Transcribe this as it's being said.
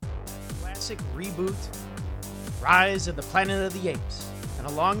classic reboot, Rise of the Planet of the Apes. And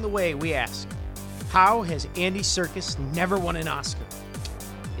along the way, we ask, how has Andy Serkis never won an Oscar?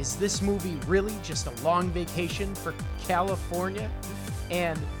 Is this movie really just a long vacation for California?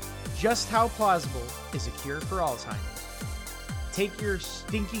 And just how plausible is a cure for Alzheimer's? Take your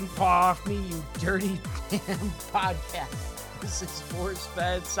stinking paw off me, you dirty damn podcast. This is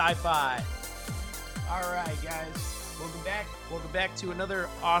Force-Fed Sci-Fi. All right, guys. Welcome back. Welcome back to another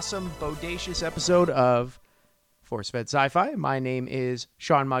awesome, bodacious episode of Force-Fed Sci-Fi. My name is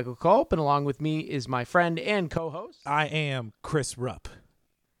Sean Michael Culp, and along with me is my friend and co-host. I am Chris Rupp.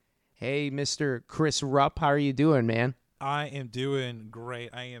 Hey, Mr. Chris Rupp. How are you doing, man? I am doing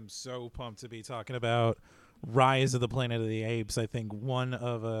great. I am so pumped to be talking about Rise of the Planet of the Apes. I think one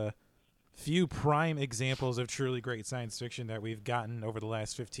of a few prime examples of truly great science fiction that we've gotten over the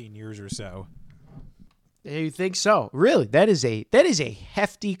last 15 years or so. You think so? Really? That is a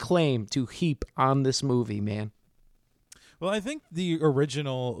hefty claim to heap on this movie, man. Well, I think the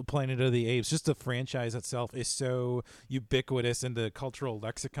original Planet of the Apes, just the franchise itself, is so ubiquitous in the cultural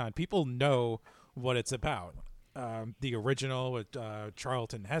lexicon. People know what it's about. The original with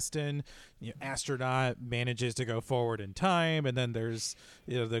Charlton Heston, astronaut manages to go forward in time, and then there's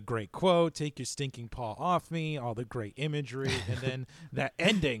the great quote, "Take your stinking paw off me," all the great imagery, and then that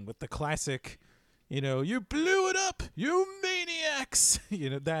ending with the classic, "You blew it up, you maniacs."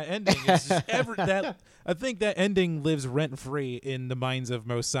 That ending is just I think that ending lives rent free in the minds of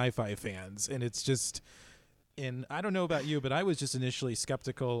most sci-fi fans, and it's just. And I don't know about you, but I was just initially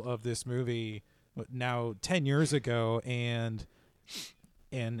skeptical of this movie now 10 years ago, and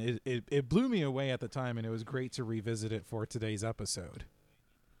it blew me away at the time, and it was great to revisit it for today's episode.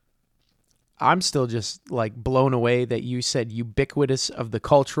 I'm still just blown away that you said ubiquitous of the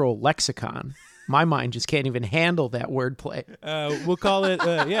cultural lexicon. My mind just can't even handle that wordplay. We'll call it,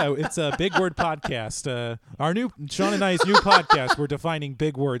 it's a big word podcast. Our new, Sean and I's new podcast, we're defining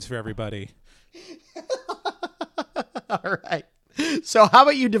big words for everybody. All right. So how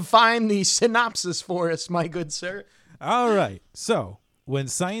about you define the synopsis for us, my good sir? All right. So when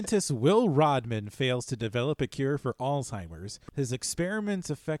scientist Will Rodman fails to develop a cure for Alzheimer's, his experiments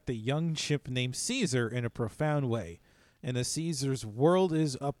affect a young chimp named Caesar in a profound way. And as Caesar's world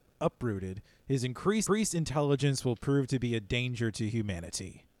is uprooted, his increased intelligence will prove to be a danger to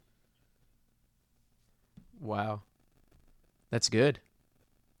humanity. Wow. That's good.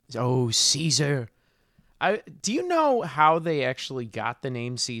 Oh, Caesar. Do you know how they actually got the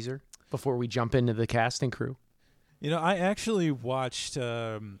name Caesar before we jump into the cast and crew? I actually watched.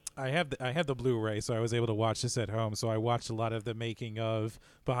 I have the Blu-ray, so I was able to watch this at home. So I watched a lot of the making of,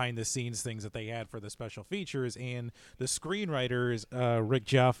 behind the scenes things that they had for the special features, and the screenwriters, Rick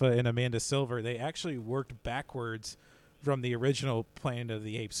Jaffa and Amanda Silver, they actually worked backwards from the original Planet of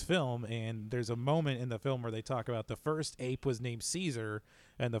the Apes film. And there's a moment in the film where they talk about the first ape was named Caesar,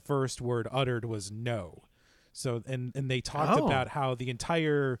 and the first word uttered was no. So and they talked about how the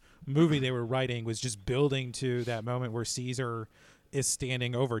entire movie they were writing was just building to that moment where Caesar is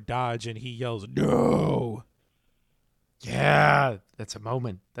standing over Dodge and he yells, "No!" Yeah, that's a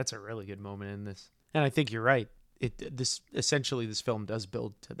moment. That's a really good moment in this. And I think you're right. This film does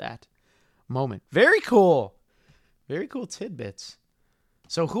build to that moment. Very cool. Very cool tidbits.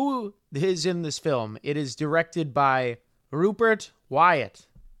 So who is in this film? It is directed by Rupert Wyatt.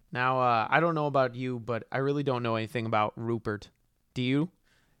 Now, I don't know about you, but I really don't know anything about Rupert. Do you?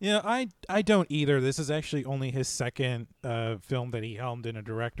 Yeah, I don't either. This is actually only his second film that he helmed in a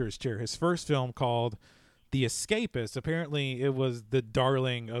director's chair. His first film, called The Escapist, apparently it was the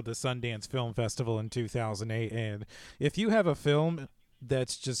darling of the Sundance Film Festival in 2008. And if you have a film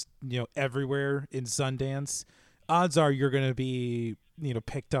that's just, everywhere in Sundance, odds are you're going to be,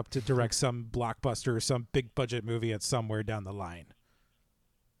 picked up to direct some blockbuster or some big budget movie at somewhere down the line.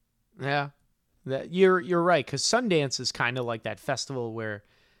 Yeah, you're right, because Sundance is kind of like that festival where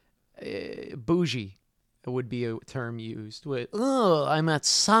bougie would be a term used with, I'm at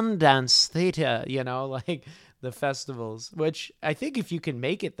Sundance Theater, like the festivals, which I think if you can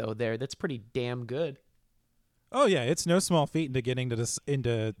make it, though, that's pretty damn good. Oh, yeah, it's no small feat into getting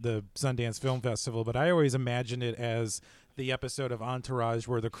into the Sundance Film Festival, but I always imagine it as the episode of Entourage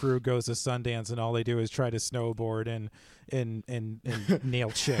where the crew goes to Sundance and all they do is try to snowboard and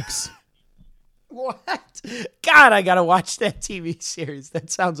nail chicks. What? God, I gotta watch that TV series. That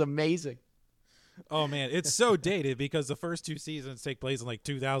sounds amazing. Oh, man, it's so dated because the first two seasons take place in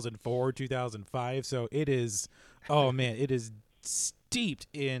 2004, 2005. So it is, it is steeped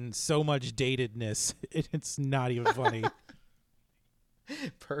in so much datedness. It's not even funny.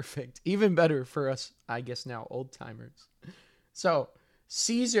 Perfect. Even better for us, I guess now, old timers. So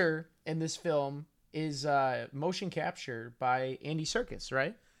Caesar in this film is motion capture by Andy Serkis,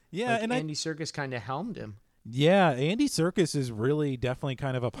 right? Yeah, like and Andy Serkis kind of helmed him. Yeah, Andy Serkis is really definitely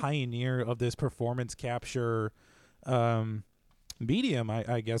kind of a pioneer of this performance capture medium,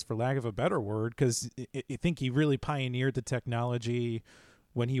 I guess, for lack of a better word, because I think he really pioneered the technology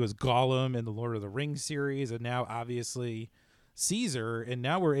when he was Gollum in the Lord of the Rings series, and now obviously Caesar, and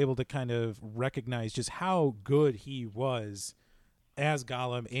now we're able to kind of recognize just how good he was as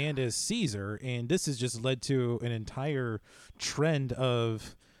Gollum and as Caesar, and this has just led to an entire trend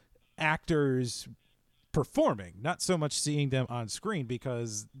of actors performing, not so much seeing them on screen,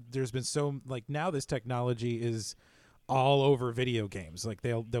 because there's been so, like, now this technology is all over video games. Like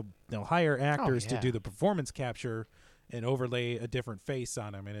they'll hire actors to do the performance capture and overlay a different face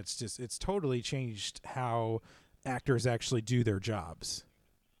on them, and it's totally changed how actors actually do their jobs.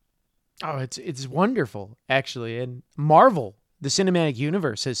 Oh, it's wonderful, actually. And Marvel, the cinematic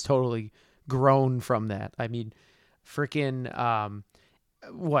universe, has totally grown from that. I mean, freaking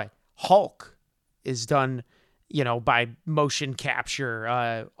Hulk is done, by motion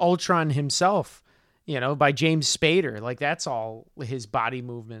capture. Ultron himself, by James Spader. Like, that's all his body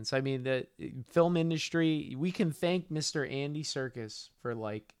movements. I mean, the film industry, we can thank Mr. Andy Serkis for,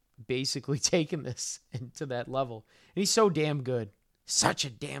 like, basically taking this into that level. And he's so damn good. Such a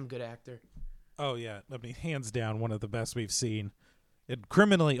damn good actor. Oh, yeah. I mean, hands down, one of the best we've seen. And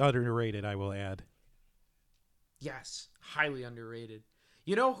criminally underrated, I will add. Yes, highly underrated.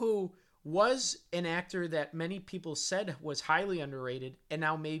 You know who was an actor that many people said was highly underrated and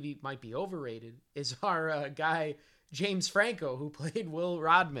now maybe might be overrated is our guy James Franco, who played Will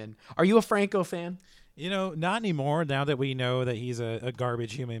Rodman. Are you a Franco fan? Not anymore, now that we know that he's a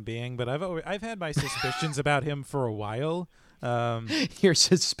garbage human being, but I've had my suspicions about him for a while. Your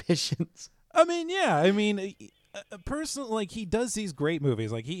suspicions? Personally, like, he does these great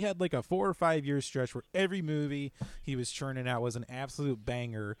movies. Like, he had like a 4 or 5 year stretch where every movie he was churning out was an absolute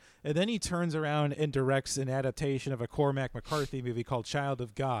banger, and then he turns around and directs an adaptation of a Cormac McCarthy movie called Child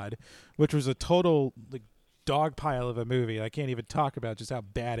of God, which was a total, like, dog pile of a movie. I can't even talk about just how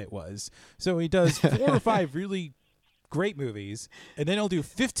bad it was. So he does 4 or 5 really great movies, and then he'll do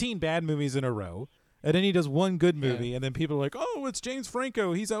 15 bad movies in a row. And then he does one good movie, and then people are like, oh, it's James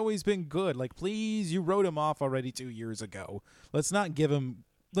Franco. He's always been good. Like, please, you wrote him off already 2 years ago. Let's not give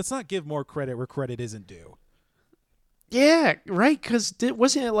more credit where credit isn't due. Yeah, right, because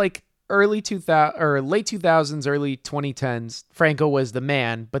wasn't it like early 2000 or late 2000s, early 2010s, Franco was the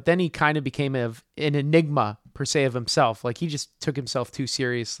man, but then he kind of became an enigma, per se, of himself. Like, he just took himself too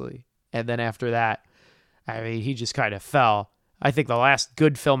seriously. And then after that, I mean, he just kind of fell. I think the last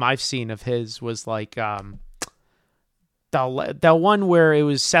good film I've seen of his was like the one where it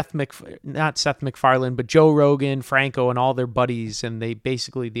was not Seth MacFarlane, but Joe Rogan, Franco, and all their buddies, and they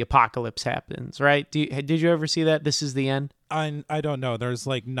basically, the apocalypse happens, right? Did you ever see that? This Is the End? I don't know. There's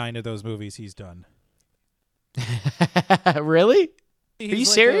like 9 of those movies he's done. Really? Are you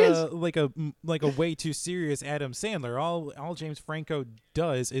serious? Like a way too serious Adam Sandler. All James Franco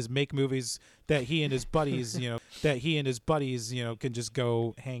does is make movies that he and his buddies, can just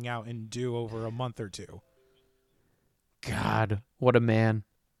go hang out and do over a month or two. God, what a man.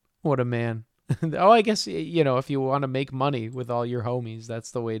 What a man. Oh, I guess, if you want to make money with all your homies,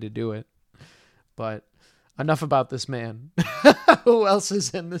 that's the way to do it. But enough about this man. Who else is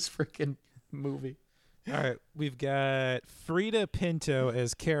in this freaking movie? All right, we've got Freida Pinto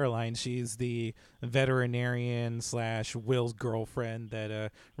as Caroline. She's the veterinarian / Will's girlfriend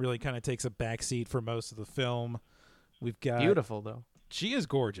that really kind of takes a backseat for most of the film. We've got beautiful, though. She is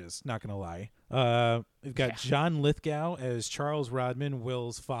gorgeous, not gonna lie. We've got John Lithgow as Charles Rodman,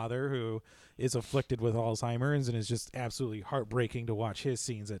 Will's father, who is afflicted with Alzheimer's, and is just absolutely heartbreaking to watch his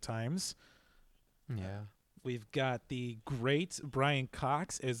scenes at times. Yeah. We've got the great Brian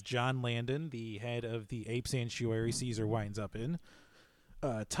Cox as John Landon, the head of the ape sanctuary Caesar winds up in.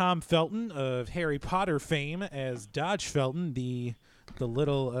 Tom Felton of Harry Potter fame as Dodge Felton, the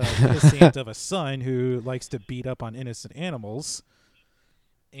little innocent of a son who likes to beat up on innocent animals.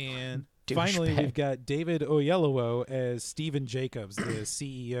 And finally, we've got David Oyelowo as Stephen Jacobs, the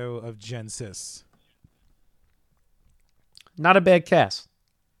CEO of Genesis. Not a bad cast.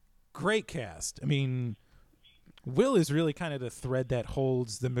 Great cast. I mean, Will is really kind of the thread that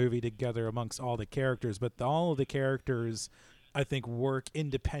holds the movie together amongst all the characters, but all of the characters, I think, work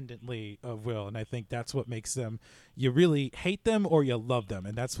independently of Will, and I think that's what makes them, you really hate them or you love them,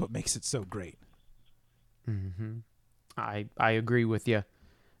 and that's what makes it so great. Mm-hmm. I agree with you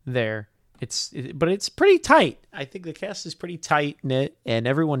there. But it's pretty tight. I think the cast is pretty tight knit, and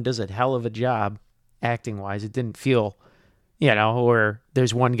everyone does a hell of a job acting wise. It didn't feel or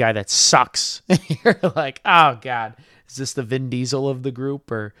there's one guy that sucks. You're like, oh God, is this the Vin Diesel of the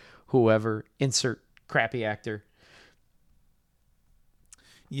group or whoever? Insert crappy actor.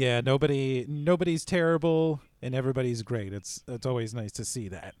 Yeah, nobody's terrible and everybody's great. It's always nice to see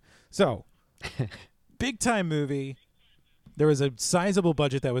that. So, big time movie. There was a sizable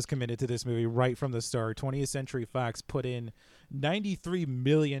budget that was committed to this movie right from the start. 20th Century Fox put in $93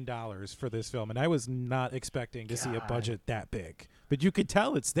 million for this film, and I was not expecting to see a budget that big. But you could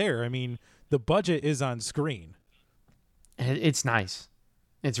tell it's there. I mean, the budget is on screen. It's nice.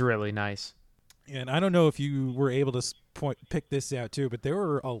 It's really nice. And I don't know if you were able to pick this out too, but there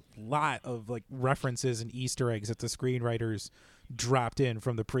were a lot of like references and Easter eggs that the screenwriters dropped in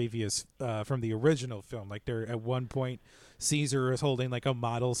from the previous, from the original film. Like there, at one point, Caesar is holding like a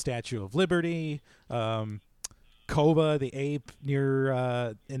model Statue of Liberty. Koba, the ape, near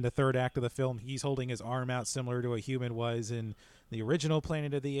in the third act of the film, he's holding his arm out, similar to a human was in the original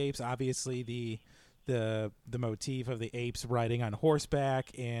Planet of the Apes. Obviously, the motif of the apes riding on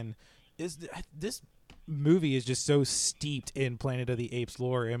horseback, and this movie is just so steeped in Planet of the Apes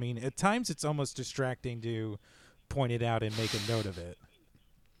lore. I mean, at times it's almost distracting to point it out and make a note of it.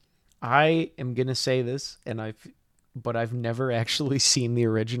 I am gonna say this, but I've never actually seen the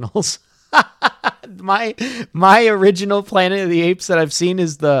originals. My original Planet of the Apes that I've seen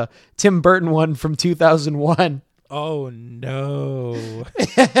is the Tim Burton one from 2001. Oh no.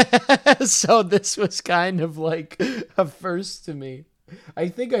 So this was kind of like a first to me. I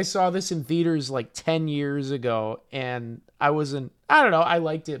think I saw this in theaters like 10 years ago, and I don't know, I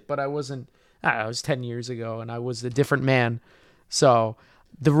liked it, but I don't know, it was 10 years ago, and I was a different man. So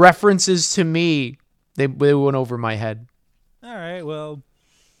the references to me, they went over my head. All right, well,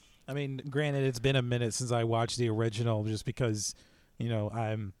 I mean, granted, it's been a minute since I watched the original, just because,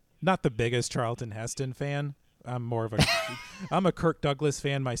 I'm not the biggest Charlton Heston fan. I'm more of I'm a Kirk Douglas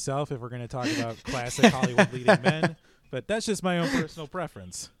fan myself, if we're going to talk about classic Hollywood leading men. But that's just my own personal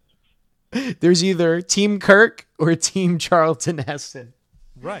preference. There's either Team Kirk or Team Charlton Heston.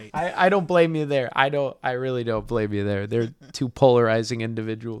 Right. I don't blame you there. I really don't blame you there. They're two polarizing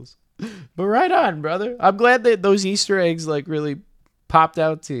individuals. But right on, brother. I'm glad that those Easter eggs like really popped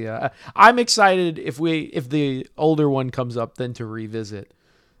out to you. I'm excited if the older one comes up then to revisit.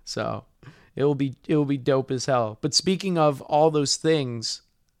 So it will be dope as hell. But speaking of all those things,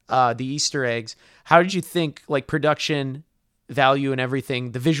 the Easter eggs, how did you think, like, production value and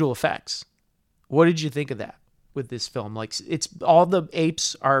everything, the visual effects? What did you think of that with this film? Like, it's all the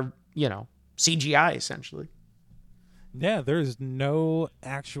apes are, CGI essentially. Yeah, there's no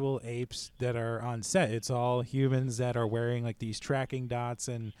actual apes that are on set. It's all humans that are wearing like these tracking dots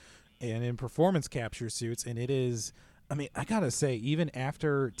and in performance capture suits. And it is, I mean, I gotta say, even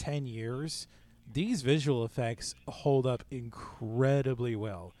after 10 years, these visual effects hold up incredibly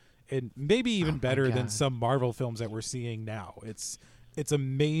well. And maybe even better than some Marvel films that we're seeing now. It's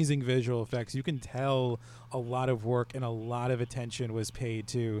amazing visual effects. You can tell a lot of work and a lot of attention was paid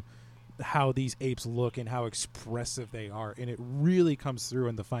to how these apes look and how expressive they are, and it really comes through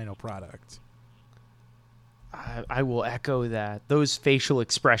in the final product. I will echo that. Those facial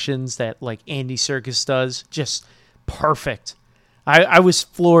expressions that like Andy Serkis does, just perfect. I was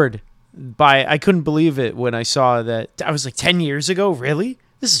floored I couldn't believe it when I saw that. I was like, 10 years ago? Really?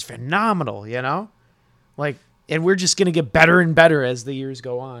 This is phenomenal, Like, and we're just going to get better and better as the years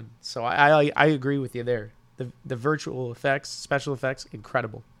go on. So I agree with you there. The virtual effects, special effects,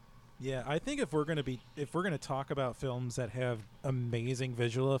 incredible. Yeah, I think if we're going to talk about films that have amazing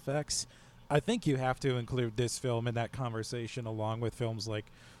visual effects, I think you have to include this film in that conversation along with films like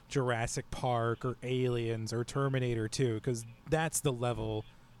Jurassic Park or Aliens or Terminator 2, because that's the level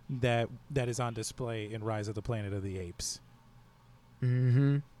that is on display in Rise of the Planet of the Apes.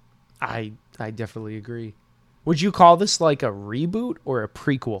 Mm-hmm. I definitely agree. Would you call this like a reboot or a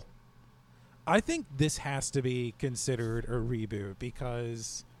prequel? I think this has to be considered a reboot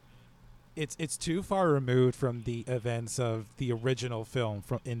because it's too far removed from the events of the original film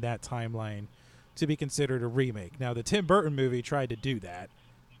from in that timeline to be considered a remake. Now, the Tim Burton movie tried to do that,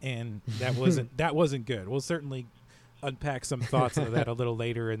 and that wasn't good. We'll certainly unpack some thoughts of that a little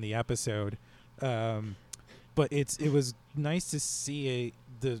later in the episode. But it was nice to see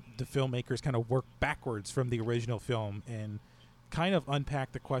the filmmakers kind of work backwards from the original film and kind of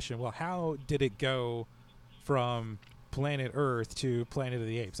unpack the question, well, how did it go from Planet Earth to Planet of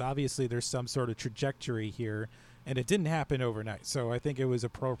the Apes? Obviously, there's some sort of trajectory here, and it didn't happen overnight. So I think it was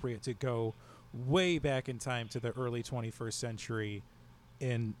appropriate to go way back in time to the early 21st century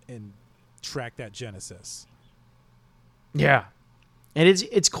and track that genesis. Yeah. And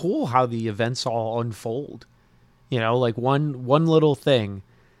it's cool how the events all unfold. You know, like one little thing,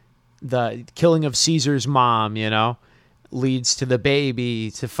 the killing of Caesar's mom, you know, leads to the baby,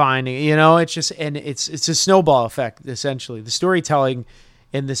 to finding, you know, it's just, and it's a snowball effect, essentially. The storytelling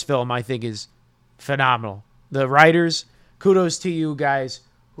in this film, I think, is phenomenal. The writers, kudos to you guys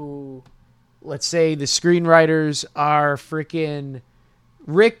who, let's say the screenwriters are freaking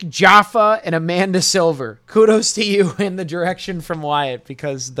Rick Jaffa and Amanda Silver. Kudos to you in the direction from Wyatt,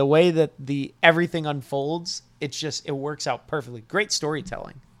 because the way that everything unfolds, it works out perfectly. Great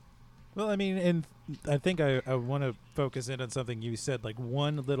storytelling. Well, I mean, and I think I want to focus in on something you said, like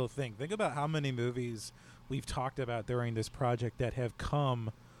one little thing. Think about how many movies we've talked about during this project that have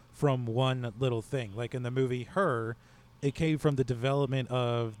come from one little thing. Like in the movie Her, it came from the development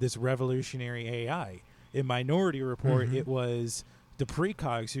of this revolutionary AI. In Minority Report, it was the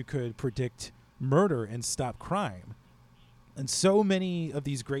precogs who could predict murder and stop crime. And so many of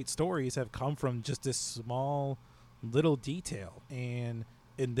these great stories have come from just this small little detail. And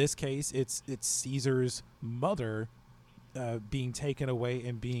in this case, it's Caesar's mother being taken away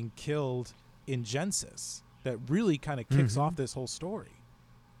and being killed in Genesis that really kind of kicks off this whole story.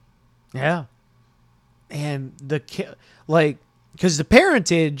 Yeah. And because the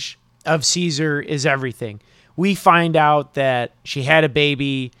parentage of Caesar is everything. We find out that she had a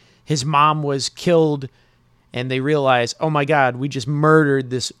baby, his mom was killed, and they realize, oh my God, we just murdered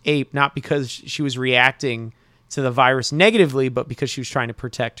this ape, not because she was reacting to the virus negatively, but because she was trying to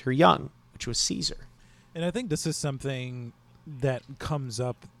protect her young, which was Caesar. And I think this is something that comes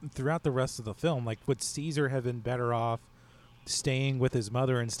up throughout the rest of the film. Like, would Caesar have been better off staying with his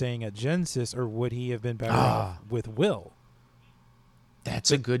mother and staying at Genesis, or would he have been better off with Will?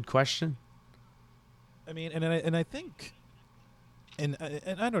 That's a good question. I mean, and I think, and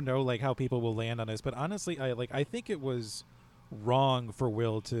I don't know like how people will land on this, but honestly, I think it was wrong for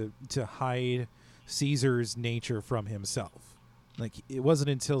Will to hide Caesar's nature from himself. Like, it wasn't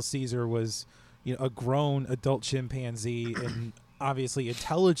until Caesar was, you know, a grown adult chimpanzee and obviously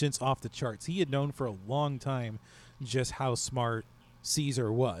intelligence off the charts. He had known for a long time just how smart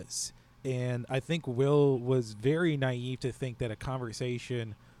Caesar was. And I think Will was very naive to think that a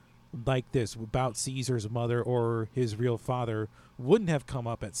conversation like this about Caesar's mother or his real father wouldn't have come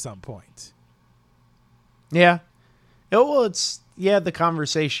up at some point. Yeah. Well, the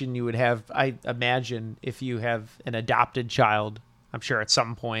conversation you would have, I imagine, if you have an adopted child, I'm sure at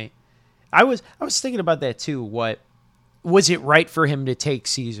some point. I was thinking about that too. What was it right for him to take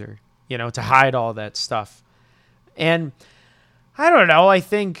Caesar, you know, to hide all that stuff? And I don't know. I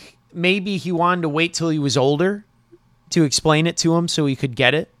think maybe he wanted to wait till he was older to explain it to him so he could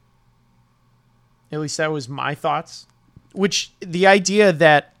get it. At least that was my thoughts. Which, the idea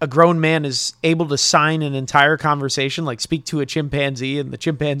that a grown man is able to sign an entire conversation, like speak to a chimpanzee and the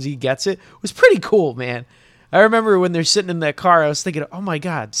chimpanzee gets it, was pretty cool, man. I remember when they're sitting in that car, I was thinking, oh my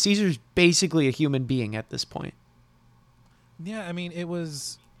God, Caesar's basically a human being at this point. Yeah, I mean,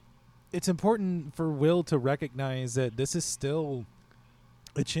 it's important for Will to recognize that this is still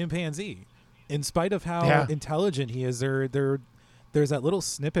a chimpanzee. In spite of how intelligent he is, there's that little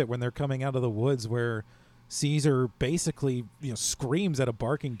snippet when they're coming out of the woods where Caesar basically, you know, screams at a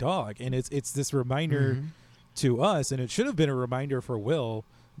barking dog, and it's this reminder to us, and it should have been a reminder for Will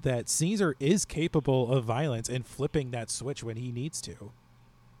that Caesar is capable of violence and flipping that switch when he needs to.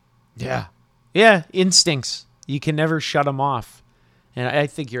 Yeah, instincts. You can never shut them off, and I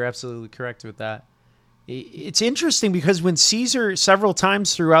think you're absolutely correct with that. It's interesting because when Caesar, several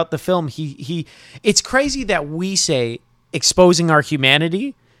times throughout the film, it's crazy that we say exposing our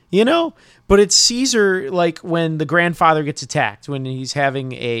humanity, you know, but it's Caesar, like when the grandfather gets attacked, when he's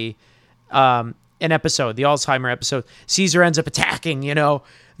having an episode, the Alzheimer episode, Caesar ends up attacking, you know,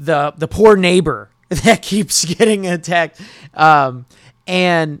 the poor neighbor that keeps getting attacked.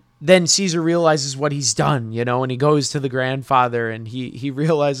 And then Caesar realizes what he's done, you know, and he goes to the grandfather and he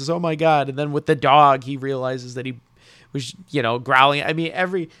realizes, oh my God. And then with the dog, he realizes that he was, you know, growling. I mean,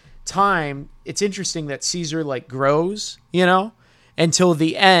 every time it's interesting that Caesar like grows, you know, until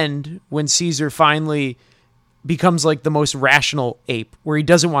the end when Caesar finally becomes like the most rational ape where he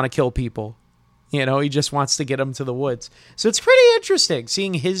doesn't want to kill people. You know, he just wants to get them to the woods. So it's pretty interesting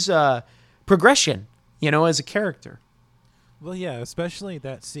seeing his progression, you know, as a character. Well, yeah, especially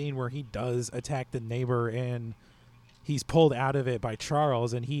that scene where he does attack the neighbor and he's pulled out of it by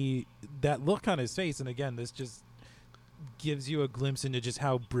Charles, and that look on his face, and again, this just gives you a glimpse into just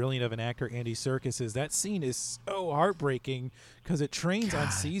how brilliant of an actor Andy Serkis is. That scene is so heartbreaking because it trains on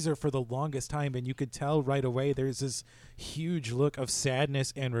Caesar for the longest time, and you could tell right away there's this huge look of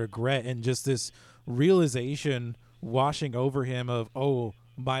sadness and regret and just this realization washing over him of, oh,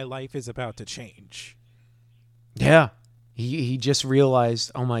 my life is about to change. Yeah. He just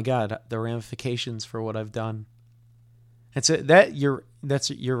realized, oh my God, the ramifications for what I've done. You're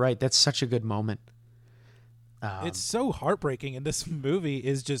right. That's such a good moment. It's so heartbreaking, and this movie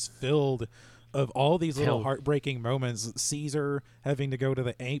is just filled of all these little heartbreaking moments. Caesar having to go to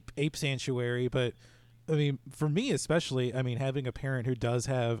the ape sanctuary, but I mean, for me especially, I mean, having a parent who does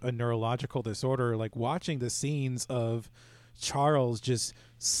have a neurological disorder, like watching the scenes of Charles just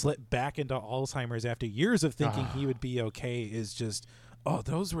slip back into Alzheimer's after years of thinking he would be okay is just,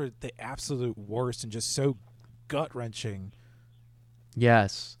 those were the absolute worst and just so gut-wrenching.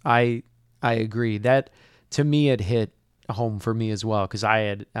 Yes, I agree. That, to me, it hit home for me as well, because I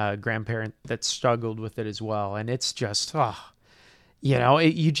had a grandparent that struggled with it as well, and it's just,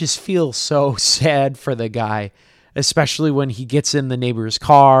 you just feel so sad for the guy, especially when he gets in the neighbor's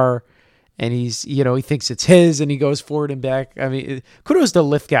car and he's, he thinks it's his and he goes forward and back. I mean, kudos to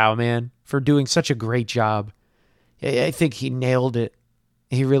Lithgow, man, for doing such a great job. I think he nailed it.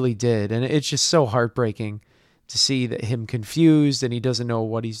 He really did. And it's just so heartbreaking to see that him confused and he doesn't know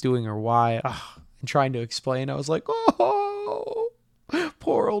what he's doing or why. And trying to explain, I was like, oh,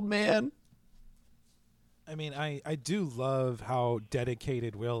 poor old man. I mean, I do love how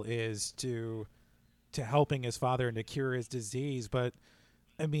dedicated Will is to helping his father and to cure his disease, but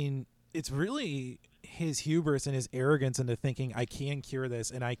I mean, it's really his hubris and his arrogance into thinking I can cure this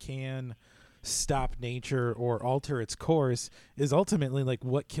and I can stop nature or alter its course is ultimately like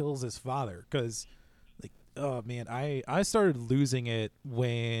what kills his father. Because, like, oh man, I started losing it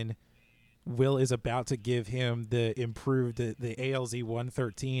when Will is about to give him the improved the ALZ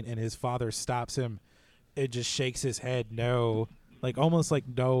 113 and his father stops him. It just shakes his head no, like almost like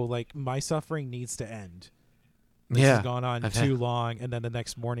no, like my suffering needs to end. This has gone on too long, and then the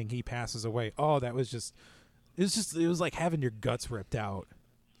next morning he passes away. Oh, that was just it was like having your guts ripped out.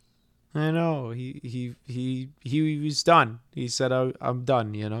 I know. He was done. He said, I'm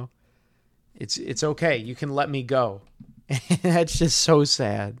done, It's okay. You can let me go. That's just so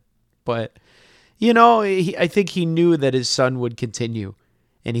sad. But, I think he knew that his son would continue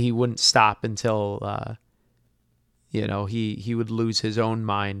and he wouldn't stop until, he would lose his own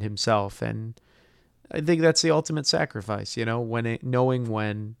mind himself. And I think that's the ultimate sacrifice, knowing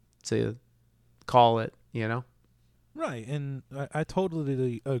when to call it, Right, and I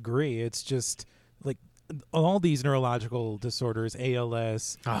totally agree. It's just like all these neurological disorders,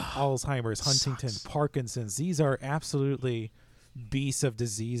 ALS, Alzheimer's, Huntington, Parkinson's, these are absolutely beasts of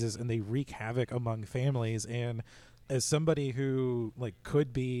diseases and they wreak havoc among families. And as somebody who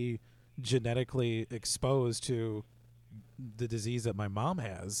could be genetically exposed to the disease that my mom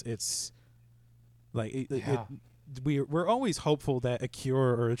has, it's we're always hopeful that a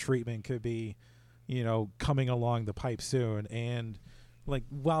cure or a treatment could be, coming along the pipe soon. And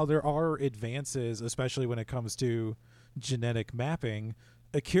while there are advances, especially when it comes to genetic mapping,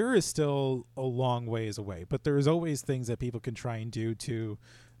 a cure is still a long ways away. But there's always things that people can try and do to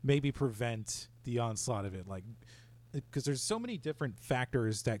maybe prevent the onslaught of it. Because there's so many different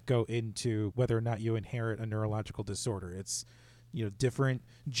factors that go into whether or not you inherit a neurological disorder. It's different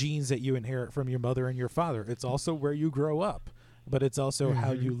genes that you inherit from your mother and your father. It's also where you grow up, but it's also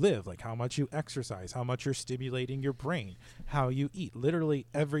how you live, like how much you exercise, how much you're stimulating your brain, how you eat. Literally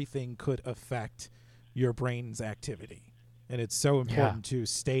everything could affect your brain's activity. And it's so important to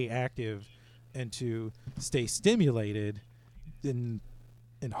stay active and to stay stimulated and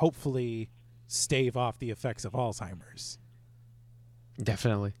hopefully stave off the effects of Alzheimer's.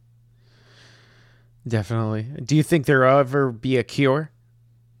 Definitely. Do you think there'll ever be a cure?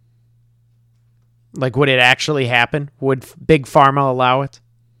 Would it actually happen? Would Big Pharma allow it?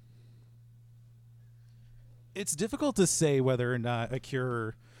 It's difficult to say whether or not a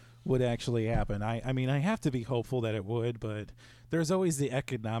cure would actually happen. I mean, I have to be hopeful that it would, but there's always the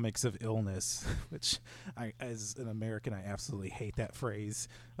economics of illness, which as an American, I absolutely hate that phrase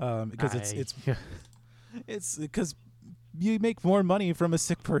because it's because you make more money from a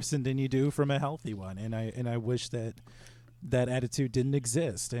sick person than you do from a healthy one. And I wish that attitude didn't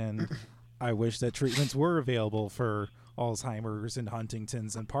exist. And I wish that treatments were available for Alzheimer's and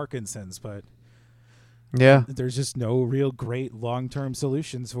Huntington's and Parkinson's, but there's just no real great long-term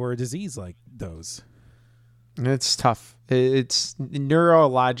solutions for a disease like those. It's tough. It's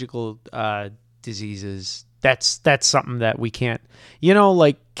neurological diseases. That's something that we can't,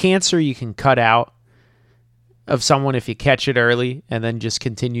 cancer you can cut out of someone if you catch it early and then just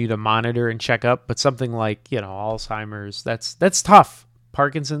continue to monitor and check up. But something like, Alzheimer's, that's tough.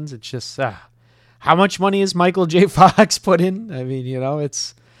 Parkinson's, it's just, how much money has Michael J. Fox put in? I mean,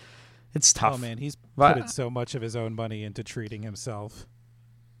 it's tough. Oh man, he's put so much of his own money into treating himself.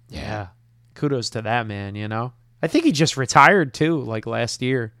 Yeah. Kudos to that man, I think he just retired too, like last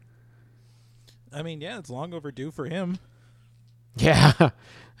year. I mean, yeah, it's long overdue for him. Yeah,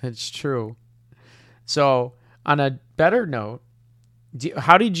 it's true. So, on a better note,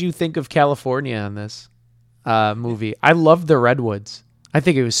 how did you think of California on this movie? I loved the redwoods. I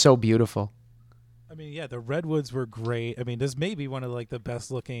think it was so beautiful. I mean, yeah, the redwoods were great. I mean, this may be one of like the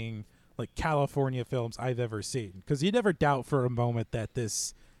best looking like California films I've ever seen, because you never doubt for a moment that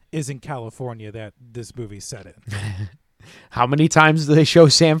this isn't California that this movie's set in. How many times do they show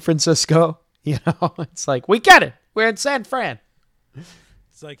San Francisco? You know, it's like, we get it. We're in San Fran.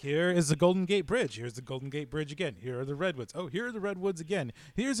 It's like, here is the Golden Gate Bridge. Here's the Golden Gate Bridge again. Here are the redwoods. Oh, here are the redwoods again.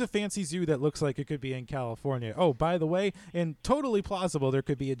 Here's a fancy zoo that looks like it could be in California. Oh, by the way, and totally plausible, there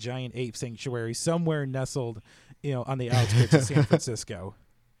could be a giant ape sanctuary somewhere nestled, you know, on the outskirts of San Francisco.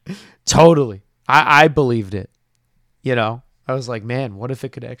 Totally. I believed it. You know, I was like, man, what if it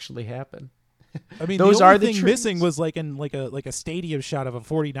could actually happen? I mean, those the only are the thing trees. missing was like a stadium shot of a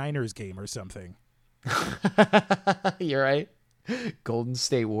 49ers game or something. You're right. Golden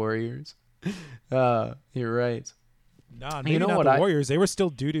State Warriors. You're right. Nah, maybe not the Warriors. They were still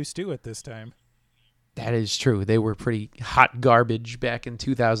doo-doo stew at this time. That is true. They were pretty hot garbage back in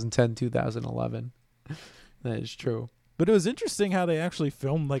 2010, 2011. That is true. But it was interesting how they actually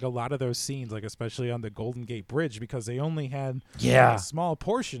filmed like a lot of those scenes, like especially on the Golden Gate Bridge, because they only had a small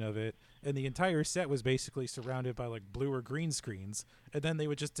portion of it, and the entire set was basically surrounded by like blue or green screens, and then they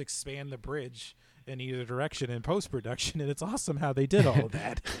would just expand the bridge in either direction in post-production, and it's awesome how they did all of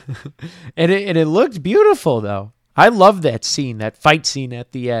that. and it looked beautiful, though. I love that scene, that fight scene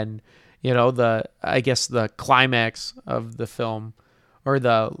at the end. You know, I guess the climax of the film, or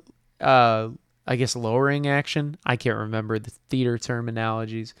the I guess lowering action. I can't remember the theater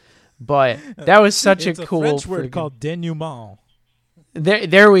terminologies, but that was such it's a cool French word called denouement.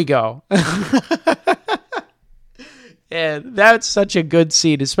 There we go. And that's such a good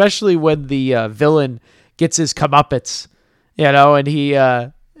scene, especially when the villain gets his comeuppance, you know, and he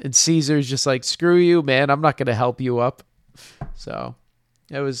and Caesar's just like, screw you, man, I'm not going to help you up. So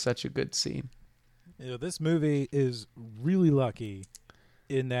it was such a good scene. You know, this movie is really lucky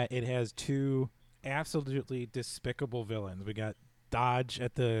in that it has two absolutely despicable villains. We got Dodge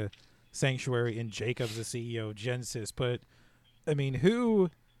at the sanctuary and Jacobs, the CEO, Genesis. But I mean,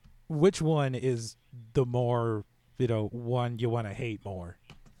 which one is the more, you know, one you want to hate more?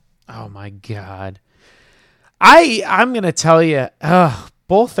 Oh my God. I'm going to tell you,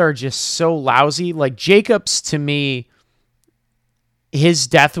 both are just so lousy. Like Jacobs, to me, his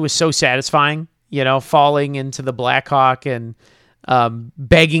death was so satisfying, you know, falling into the Black Hawk and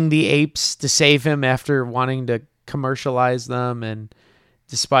begging the apes to save him after wanting to commercialize them. And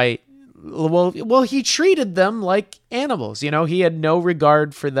despite, well, he treated them like animals, you know, he had no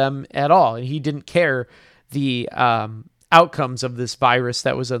regard for them at all. And he didn't care the outcomes of this virus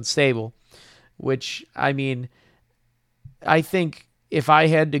that was unstable, which, I mean, I think if I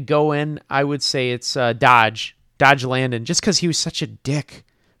had to go in, I would say it's Dodge Landon, just because he was such a dick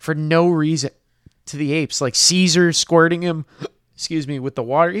for no reason to the apes, like Caesar squirting him, with the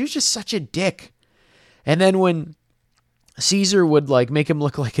water. He was just such a dick. And then when Caesar would like make him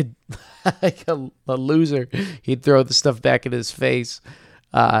look like a loser, he'd throw the stuff back in his face.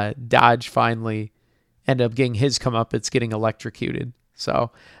 Dodge finally ended up getting his comeuppance, getting electrocuted.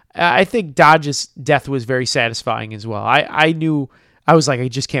 So I think Dodge's death was very satisfying as well. I was like, I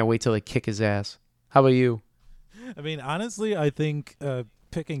just can't wait till they kick his ass. How about you? I mean, honestly, I think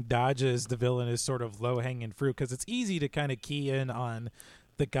picking Dodge as the villain is sort of low-hanging fruit, because it's easy to kind of key in on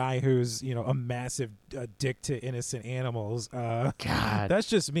the guy who's, you know, a massive dick to innocent animals. God. That's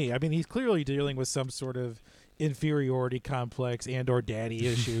just me. I mean, he's clearly dealing with some sort of inferiority complex and or daddy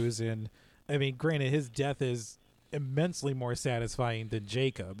issues. And, I mean, granted, his death is immensely more satisfying than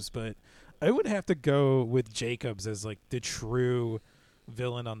Jacob's, but I would have to go with Jacobs as, like, the true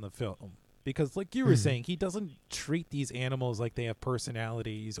villain on the film. Because like you were saying, he doesn't treat these animals like they have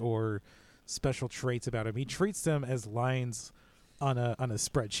personalities or special traits about him. He treats them as lines on a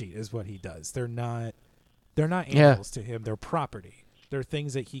spreadsheet is what he does. They're not animals to him. They're property. They're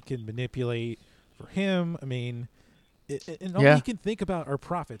things that he can manipulate for him. I mean, and all he can think about are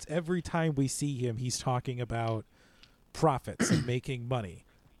profits. Every time we see him, he's talking about profits and making money.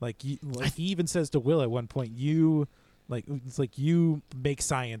 Like he even says to Will at one point, it's like you make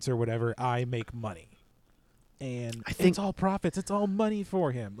science or whatever, I make money. And I think it's all profits. It's all money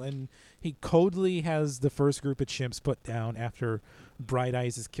for him. And he coldly has the first group of chimps put down after Bright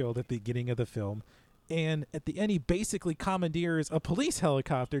Eyes is killed at the beginning of the film. And at the end, he basically commandeers a police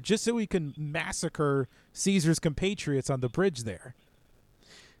helicopter just so he can massacre Caesar's compatriots on the bridge there.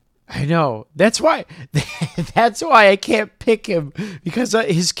 I know. That's why I can't pick him, because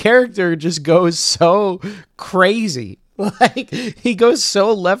his character just goes so crazy. Like, he goes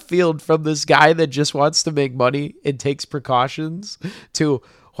so left field from this guy that just wants to make money and takes precautions to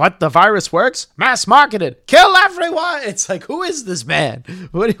what the virus works, mass marketed, kill everyone. It's like, who is this man?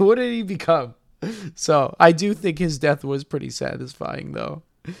 What did he become? So I do think his death was pretty satisfying, though.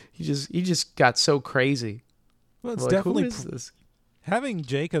 He just got so crazy. Well, it's like, definitely who is this? Having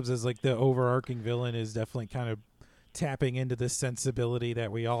Jacobs as like the overarching villain is definitely kind of tapping into the sensibility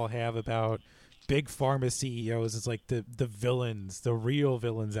that we all have about big pharma CEOs. It's like the villains, the real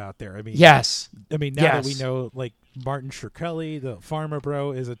villains out there. I mean, Yes. I mean, now that we know, like, Martin Shkreli, the pharma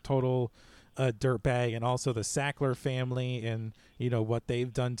bro, is a total dirtbag, and also the Sackler family, and what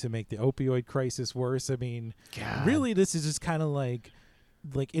they've done to make the opioid crisis worse. I mean, God. Really, this is just kind of like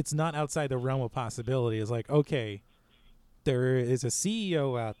it's not outside the realm of possibility. It's like, okay, there is a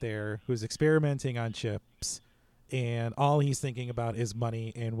CEO out there who's experimenting on chips, and all he's thinking about is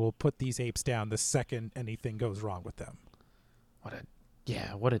money, and will put these apes down the second anything goes wrong with them. What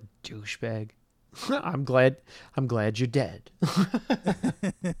a douchebag. I'm glad you're dead.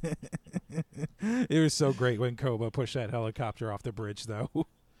 It was so great when Koba pushed that helicopter off the bridge, though.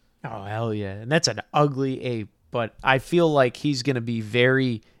 Oh, hell yeah. And that's an ugly ape, but I feel like he's going to be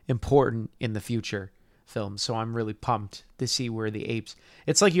very important in the future film, so I'm really pumped to see where the apes...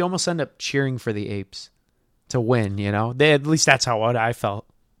 It's like you almost end up cheering for the apes to win, at least that's how I felt.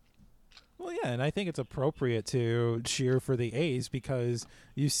 Well, yeah, and I think it's appropriate to cheer for the A's because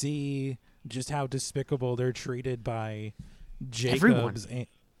you see just how despicable they're treated by Jacobs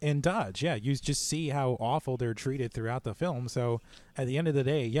and Dodge. Yeah, you just see how awful they're treated throughout the film. So at the end of the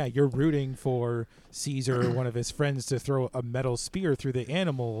day, yeah, you're rooting for Caesar, one of his friends, to throw a metal spear through the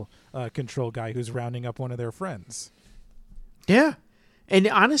animal control guy who's rounding up one of their friends. Yeah. And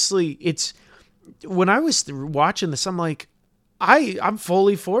honestly, it's... When I was watching this, I'm like, I'm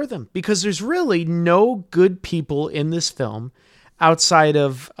fully for them, because there's really no good people in this film outside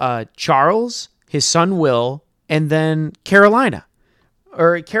of Charles, his son Will, and then Caroline.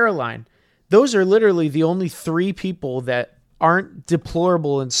 Those are literally the only three people that aren't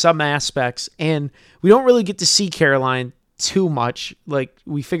deplorable in some aspects, and we don't really get to see Caroline too much. Like,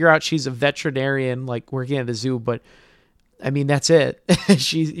 we figure out she's a veterinarian, like, working at the zoo, but I mean, that's it.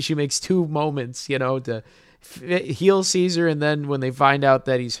 She makes two moments, to heal Caesar, and then when they find out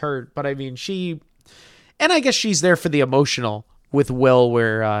that he's hurt. But I mean, and I guess she's there for the emotional with Will,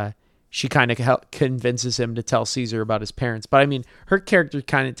 where she kind of convinces him to tell Caesar about his parents. But I mean, her character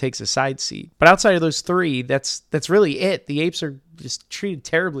kind of takes a side seat. But outside of those three, that's really it. The apes are just treated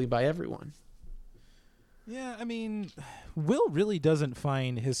terribly by everyone. Yeah, I mean, Will really doesn't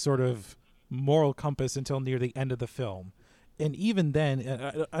find his sort of moral compass until near the end of the film. And even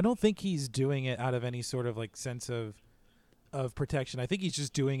then, I don't think he's doing it out of any sort of like sense of protection. I think he's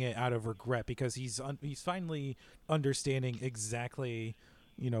just doing it out of regret, because he's finally understanding exactly,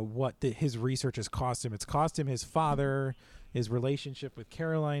 what his research has cost him. It's cost him his father, his relationship with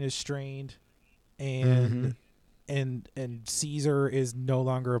Caroline is strained, and Caesar is no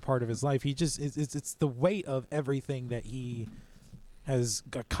longer a part of his life. He just it's the weight of everything that he has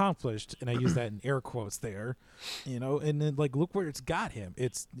accomplished, and I use that in air quotes there, and then, like, look where it's got him.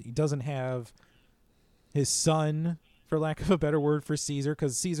 He doesn't have his son, for lack of a better word for Caesar,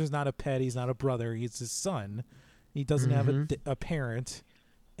 because Caesar's not a pet, he's not a brother, he's his son. He doesn't have a parent,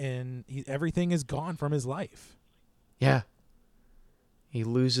 and everything is gone from his life. Yeah, he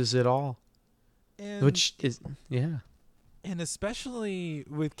loses it all, which is and especially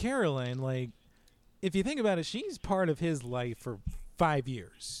with Caroline, like, if you think about it, she's part of his life for 5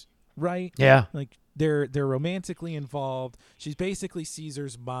 years, right? Yeah. Like, they're romantically involved. She's basically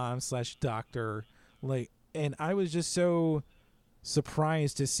Caesar's mom / doctor. Like, and I was just so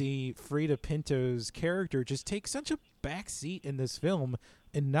surprised to see Freida Pinto's character just take such a back seat in this film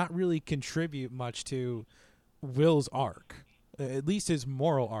and not really contribute much to Will's arc, at least his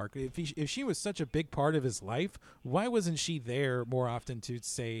moral arc. If she was such a big part of his life, why wasn't she there more often to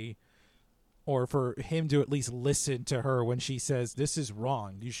say, or for him to at least listen to her when she says, this is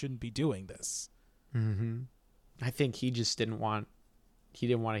wrong, you shouldn't be doing this? I think he just didn't want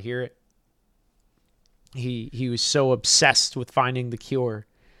to hear it. He was so obsessed with finding the cure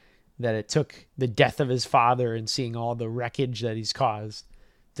that it took the death of his father and seeing all the wreckage that he's caused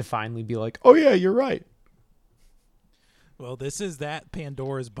to finally be like, oh yeah, you're right. Well, this is that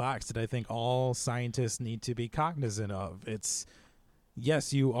Pandora's box that I think all scientists need to be cognizant of. It's,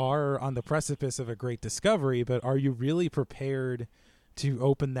 yes, you are on the precipice of a great discovery, but are you really prepared to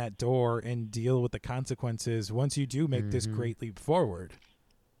open that door and deal with the consequences once you do make this great leap forward?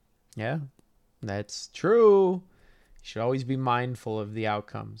 Yeah, that's true. You should always be mindful of the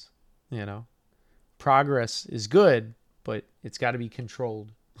outcomes. Progress is good, but it's got to be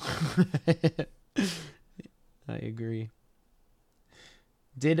controlled. I agree.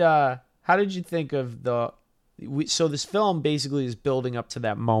 How did you think of so this film basically is building up to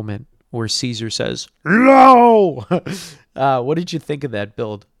that moment where Caesar says, "No!" What did you think of that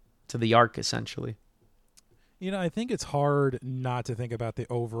build to the arc, essentially? I think it's hard not to think about the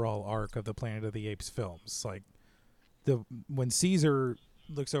overall arc of the Planet of the Apes films. Like, when Caesar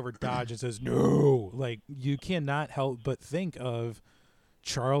looks over Dodge and says, "No!" like, you cannot help but think of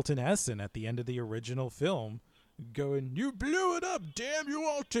Charlton Heston at the end of the original film going, "You blew it up, damn you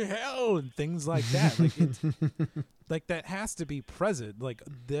all to hell," and things like that. Like, like, that has to be present. Like,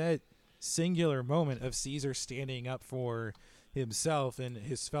 that singular moment of Caesar standing up for himself and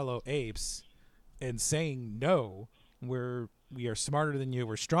his fellow apes and saying, "No, we are smarter than you,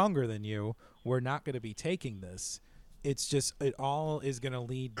 we're stronger than you, we're not going to be taking this." It's just, it all is going to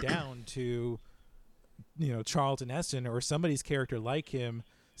lead down to, Charlton Heston or somebody's character like him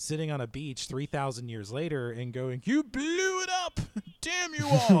sitting on a beach 3,000 years later and going, "You blew it up, damn you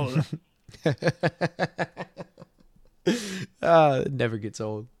all." It never gets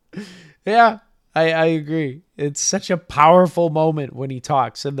old. Yeah, I agree. It's such a powerful moment when he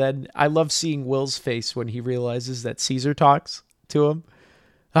talks. And then I love seeing Will's face when he realizes that Caesar talks to him.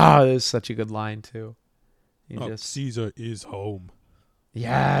 Oh, it was such a good line, too. Caesar is home.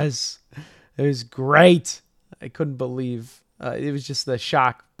 Yes. It was great. I couldn't believe. It was just the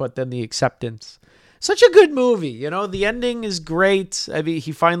shock, but then the acceptance. Such a good movie. The ending is great. I mean,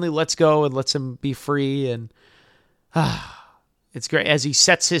 he finally lets go and lets him be free. And it's great as he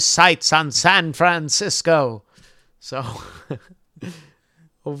sets his sights on San Francisco. So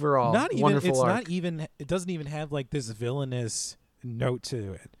overall, wonderful arc. It doesn't even have like this villainous note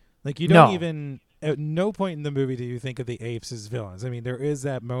to it. Like, you don't even, at no point in the movie do you think of the apes as villains. I mean, there is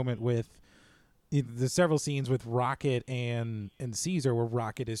that moment with the several scenes with Rocket and Caesar where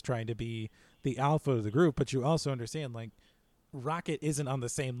Rocket is trying to be the alpha of the group, but you also understand, like, Rocket isn't on the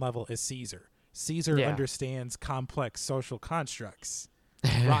same level as Caesar. Caesar understands complex social constructs.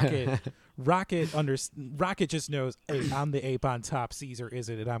 Rocket just knows, "Hey, I'm the ape on top, Caesar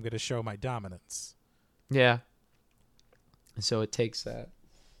isn't, and I'm going to show my dominance." Yeah. So it takes that.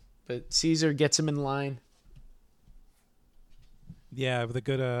 But Caesar gets him in line. Yeah, with a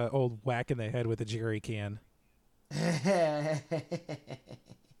good old whack in the head with a jerry can. Yeah,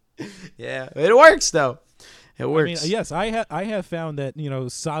 it works though. It works. I mean, yes, I have found that,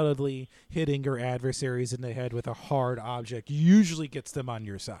 solidly hitting your adversaries in the head with a hard object usually gets them on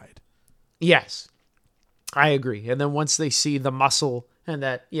your side. Yes, I agree. And then once they see the muscle and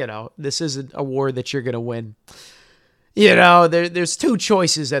that, this isn't a war that you're going to win, there's two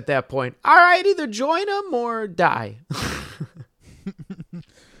choices at that point. All right, either join them or die.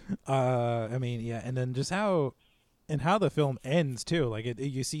 I mean, yeah, and then just how the film ends too. Like,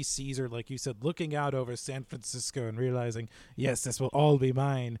 you see Caesar, like you said, looking out over San Francisco and realizing, yes, this will all be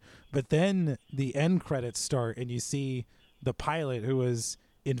mine. But then the end credits start, and you see the pilot who was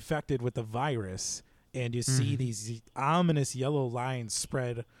infected with the virus, and you see these ominous yellow lines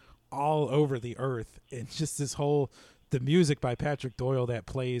spread all over the earth, and just the music by Patrick Doyle that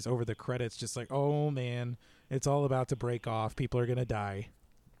plays over the credits, just like, oh man, it's all about to break off. People are gonna die.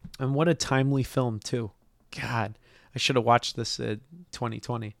 And what a timely film too. God, I should have watched this in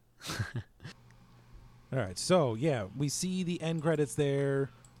 2020. All right, so yeah, we see the end credits there.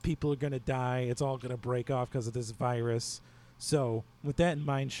 People are gonna die. It's all gonna break off because of this virus. So with that in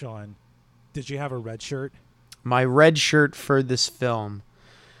mind, Sean, did you have a red shirt? My red shirt for this film.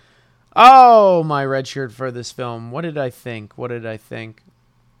 Oh, my red shirt for this film. What did I think?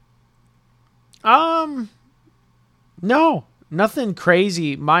 No, nothing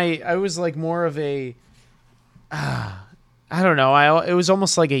crazy. I was like more of a, I don't know. It was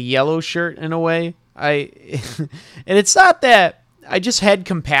almost like a yellow shirt in a way. And it's not that I just had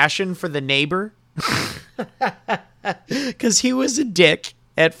compassion for the neighbor because he was a dick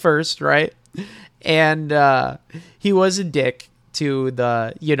at first, right? And he was a dick to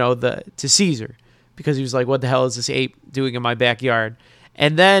to Caesar because he was like, "What the hell is this ape doing in my backyard?"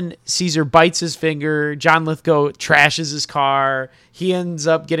 And then Caesar bites his finger. John Lithgow trashes his car. He ends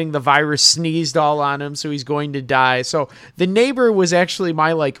up getting the virus sneezed all on him, so he's going to die. So the neighbor was actually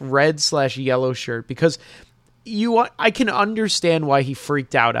my like red/yellow shirt because I can understand why he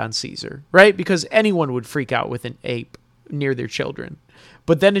freaked out on Caesar, right? Because anyone would freak out with an ape near their children.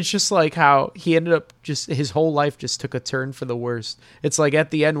 But then it's just like how he ended up his whole life just took a turn for the worst. It's like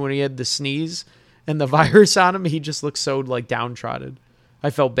at the end when he had the sneeze and the virus on him, he just looked so like downtrodden. I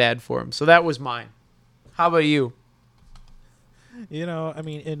felt bad for him. So that was mine. How about you? You know, I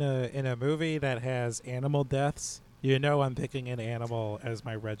mean, in a movie that has animal deaths, you know I'm picking an animal as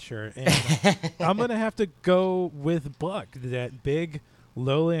my red shirt. And I'm going to have to go with Buck, that big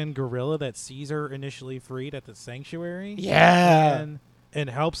lowland gorilla that Caesar initially freed at the sanctuary. Yeah. And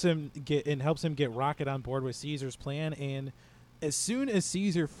helps him get Rocket on board with Caesar's plan. And as soon as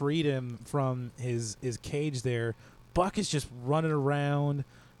Caesar freed him from his cage there, Buck is just running around,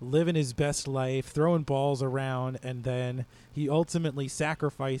 living his best life, throwing balls around, and then he ultimately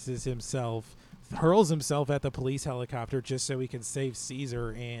sacrifices himself, hurls himself at the police helicopter just so he can save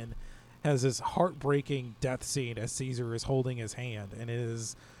Caesar, and has this heartbreaking death scene as Caesar is holding his hand. And it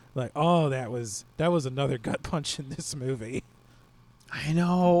is like, oh, that was another gut punch in this movie. I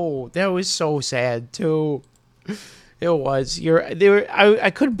know. That was so sad too. It was. I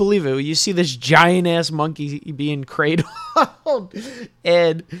couldn't believe it. You see this giant ass monkey being cradled,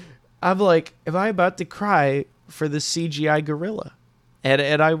 and I'm like, am I about to cry for the CGI gorilla?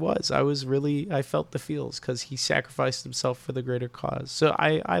 And I was. I felt the feels because he sacrificed himself for the greater cause. So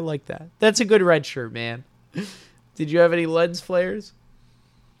I like that. That's a good red shirt, man. Did you have any lens flares?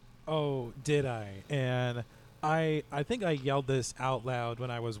 Oh, did I? And I think I yelled this out loud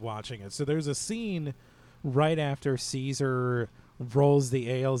when I was watching it. So there's a scene right after Caesar rolls the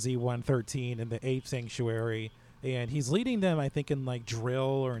ALZ-113 in the ape sanctuary, and he's leading them, I think, in like drill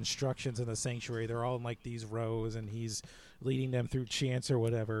or instructions in the sanctuary. They're all in like these rows, and he's leading them through chants or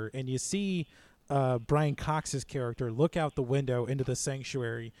whatever. And you see Brian Cox's character look out the window into the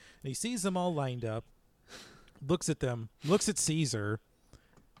sanctuary, and he sees them all lined up, looks at them, looks at Caesar,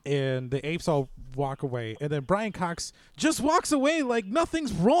 and the apes all walk away. And then Brian Cox just walks away like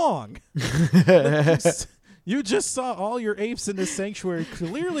nothing's wrong. You just saw all your apes in this sanctuary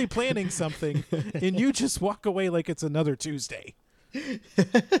clearly planning something, and you just walk away like it's another Tuesday.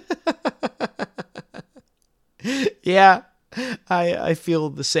 Yeah, I feel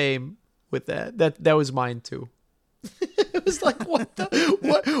the same with that. That was mine too. It was like,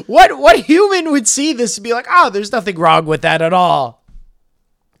 what human would see this and be like, oh, there's nothing wrong with that at all.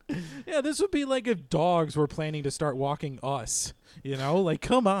 Yeah, this would be like if dogs were planning to start walking us, you know? Like,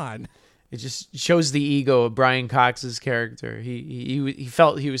 come on. It just shows the ego of Brian Cox's character. He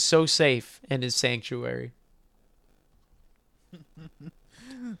felt he was so safe in his sanctuary.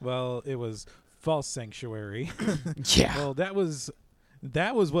 Well, it was false sanctuary. Yeah. Well, that was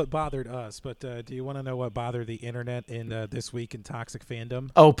what bothered us. But do you want to know what bothered the internet in this week in toxic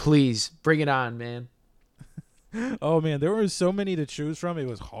fandom? Oh, please. Bring it on, man. Oh, man, there were so many to choose from. It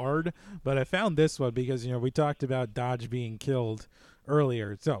was hard, but I found this one because, you know, we talked about Dodge being killed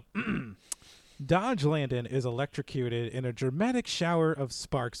earlier. So, Dodge Landon is electrocuted in a dramatic shower of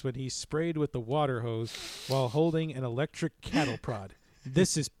sparks when he's sprayed with the water hose while holding an electric cattle prod.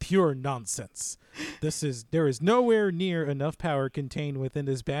 This is pure nonsense. There is nowhere near enough power contained within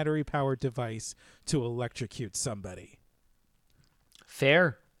this battery-powered device to electrocute somebody.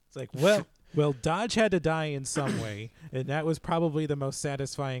 Fair. It's like, well, Dodge had to die in some way, and that was probably the most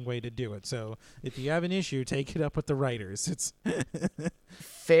satisfying way to do it. So if you have an issue, take it up with the writers. It's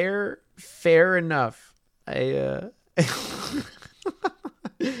fair enough. They're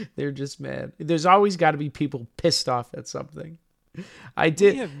just mad. There's always got to be people pissed off at something. We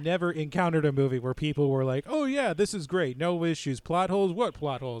have never encountered a movie where people were like, oh, yeah, this is great. No issues. Plot holes? What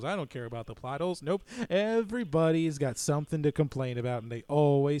plot holes? I don't care about the plot holes. Nope. Everybody's got something to complain about, and they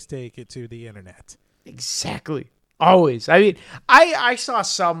always take it to the internet. Exactly. Always. I mean, I saw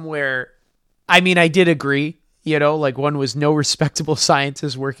somewhere, I did agree. You know, like one was no respectable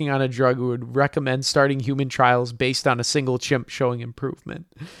scientist working on a drug who would recommend starting human trials based on a single chimp showing improvement.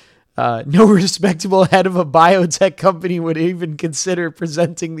 No respectable head of a biotech company would even consider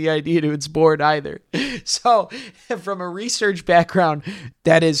presenting the idea to its board either. So, from a research background,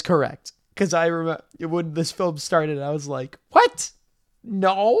 that is correct. Because I remember when this film started, I was like, what?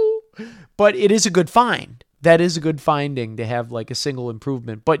 No? But it is a good find. That is a good finding to have like a single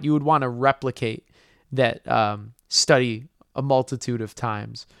improvement. But you would want to replicate that study a multitude of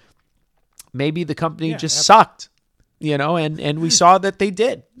times. Maybe the company just sucked. You know, and we saw that they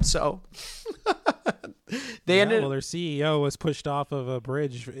did. So well, their CEO was pushed off of a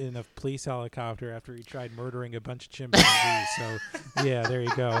bridge in a police helicopter after he tried murdering a bunch of chimpanzees. So, yeah, there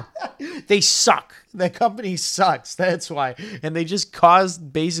you go. They suck. The company sucks. That's why. And they just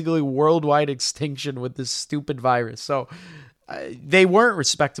caused basically worldwide extinction with this stupid virus. So they weren't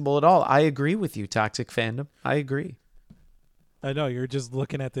respectable at all. I agree with you, toxic fandom. I agree. I know, you're just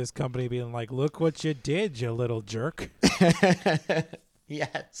looking at this company being like, look what you did, you little jerk.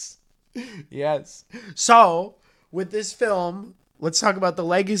 Yes. So, with this film, let's talk about the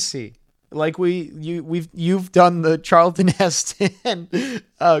legacy. Like you've done the Charlton Heston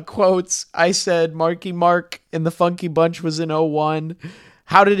quotes. I said Marky Mark and the Funky Bunch was in '01.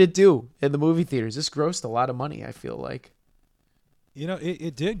 How did it do in the movie theaters? This grossed a lot of money, I feel like.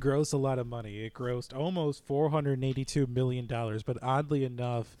 It did gross a lot of money. It grossed almost $482 million, but oddly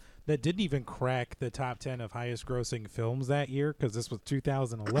enough, that didn't even crack the top 10 of highest grossing films that year, because this was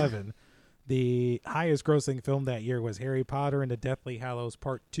 2011. The highest grossing film that year was Harry Potter and the Deathly Hallows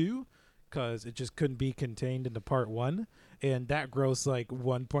Part 2, because it just couldn't be contained into Part 1. And that grossed like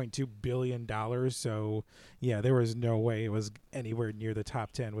 $1.2 billion. So, yeah, there was no way it was anywhere near the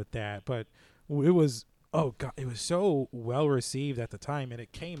top 10 with that. But it was, oh, God, it was so well received at the time. And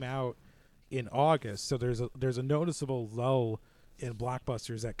it came out in August. So there's a noticeable lull in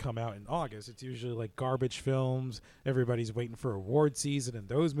blockbusters that come out in August. It's usually like garbage films. Everybody's waiting for award season and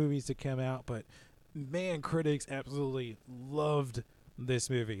those movies to come out. But, man, critics absolutely loved this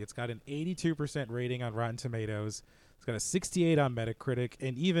movie. It's got an 82% rating on Rotten Tomatoes. It's got a 68 on Metacritic,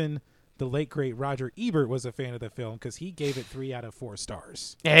 and even the late great Roger Ebert was a fan of the film because he gave it 3 out of 4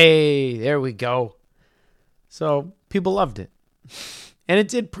 stars. Hey, there we go. So people loved it, and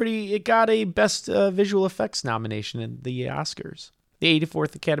it got a Best Visual Effects nomination in the Oscars, the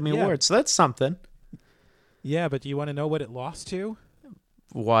 84th Academy Awards. So that's something. Yeah, but do you want to know what it lost to?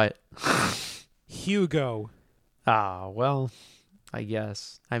 What? Hugo. Ah, well, I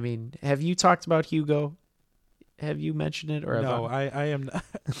guess. I mean, have you talked about Hugo? Have you mentioned it? Or no, I am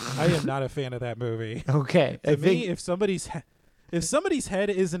not a fan of that movie. Okay. To me, if somebody's head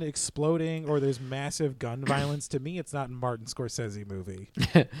isn't exploding or there's massive gun violence, to me, it's not a Martin Scorsese movie.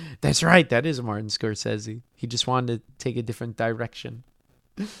 That's right. That is a Martin Scorsese. He just wanted to take a different direction.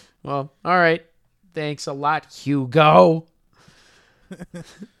 Well, all right. Thanks a lot, Hugo.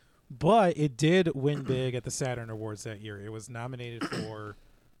 But it did win big at the Saturn Awards that year. It was nominated for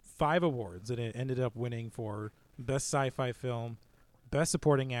 5 awards, and it ended up winning for Best Sci-Fi Film, Best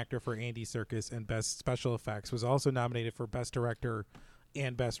Supporting Actor for Andy Serkis, and Best Special Effects. Was also nominated for Best Director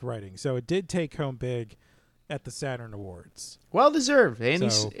and Best Writing. So it did take home big at the Saturn Awards. Well deserved. Andy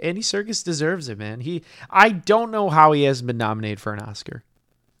Serkis deserves it, man. I don't know how he hasn't been nominated for an Oscar.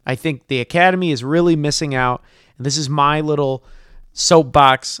 I think the Academy is really missing out, and this is my little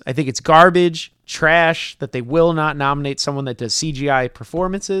soapbox. I think it's garbage, trash, that they will not nominate someone that does CGI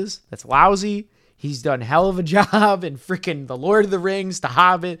performances. That's lousy. He's done hell of a job in freaking The Lord of the Rings, The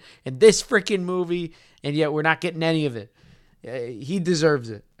Hobbit, and this freaking movie, and yet we're not getting any of it. He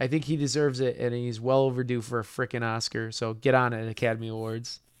deserves it. I think he deserves it, and he's well overdue for a freaking Oscar, so get on it, Academy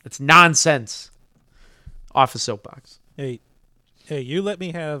Awards. It's nonsense. Off a soapbox. Hey, you let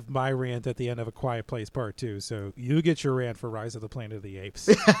me have my rant at the end of A Quiet Place Part 2, so you get your rant for Rise of the Planet of the Apes.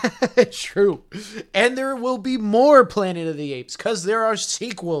 True. And there will be more Planet of the Apes, because there are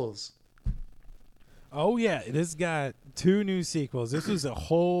sequels. Oh, yeah. This got 2 new sequels. This was a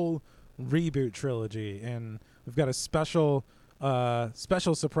whole reboot trilogy, and we've got a special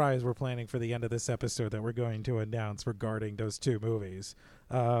surprise we're planning for the end of this episode that we're going to announce regarding those 2 movies.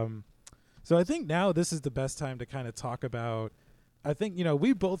 So I think now this is the best time to kind of talk about, I think,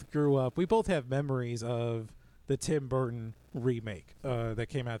 we both grew up, we both have memories of the Tim Burton remake that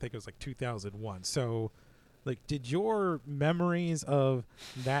came out, I think it was like 2001. So, like, did your memories of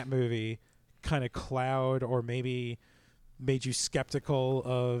that movie kind of cloud or maybe made you skeptical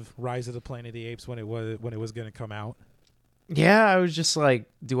of Rise of the Planet of the Apes when it was going to come out? Yeah, I was just like,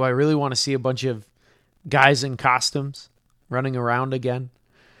 do I really want to see a bunch of guys in costumes running around again?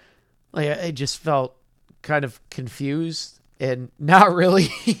 Like, I just felt kind of confused and not really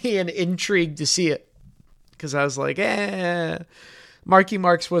and intrigued to see it, because I was like, Marky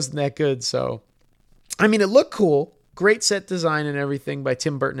Mark's wasn't that good. So, I mean, it looked cool. Great set design and everything by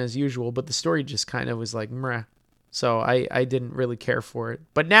Tim Burton as usual, but the story just kind of was like, meh. So I didn't really care for it.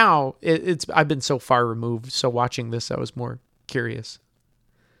 But now I've been so far removed. So watching this, I was more curious.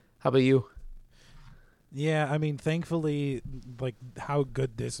 How about you? Yeah, I mean, thankfully, like, how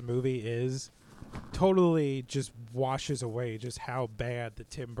good this movie is totally just washes away just how bad the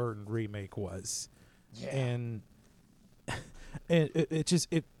Tim Burton remake was. Yeah. And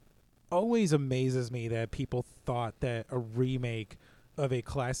it always amazes me that people thought that a remake of a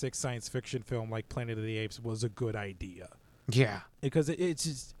classic science fiction film like Planet of the Apes was a good idea. Yeah. Because it's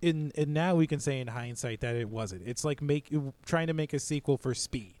just, and now we can say in hindsight that it wasn't. It's like trying to make a sequel for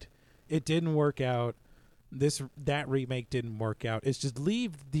Speed. It didn't work out. That remake didn't work out. It's just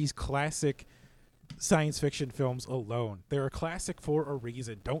leave these classic science fiction films alone. They're a classic for a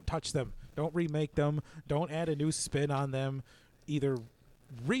reason. Don't touch them. Don't remake them. Don't add a new spin on them. Either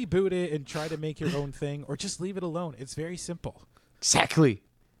reboot it and try to make your own thing, or just leave it alone. It's very simple. Exactly.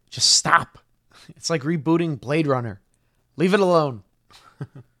 Just stop. It's like rebooting Blade Runner. Leave it alone.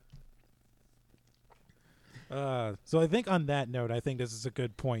 So I think on that note, I think this is a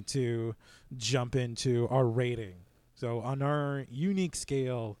good point to jump into our rating. So on our unique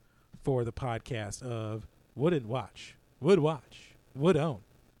scale for the podcast of wouldn't watch, would own,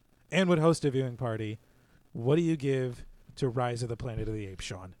 and would host a viewing party, what do you give to Rise of the Planet of the Apes,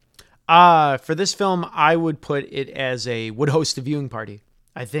 Sean? For this film, I would put it as a would host a viewing party.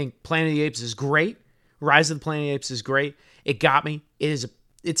 I think Planet of the Apes is great. Rise of the Planet of the Apes is great. It got me. It's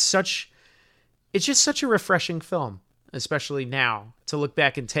just such a refreshing film, especially now, to look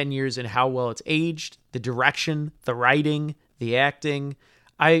back in 10 years and how well it's aged, the direction, the writing, the acting.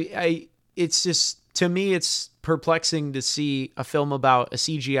 It's just, to me, it's perplexing to see a film about a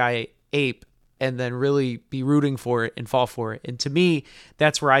CGI ape and then really be rooting for it and fall for it. And to me,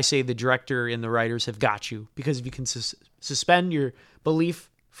 that's where I say the director and the writers have got you. Because if you can suspend your belief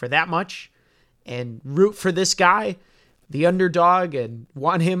for that much and root for this guy, the underdog, and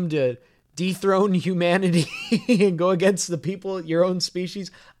want him to dethrone humanity and go against the people, your own species,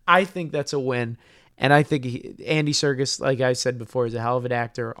 I think that's a win. And I think Andy Serkis, like I said before, is a hell of an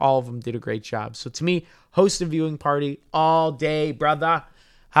actor. All of them did a great job. So to me, host a viewing party all day, brother.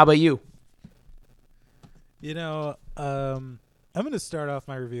 How about you? You know, I'm going to start off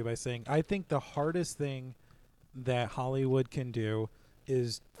my review by saying I think the hardest thing that Hollywood can do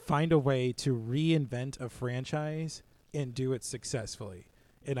is find a way to reinvent a franchise and do it successfully.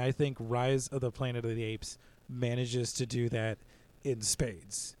 And I think Rise of the Planet of the Apes manages to do that in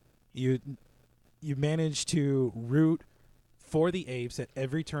spades. You manage to root for the apes at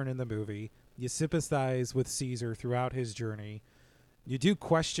every turn in the movie. You sympathize with Caesar throughout his journey. You do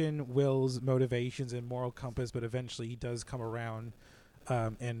question Will's motivations and moral compass, but eventually he does come around,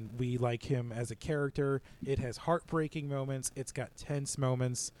 and we like him as a character. It has heartbreaking moments. It's got tense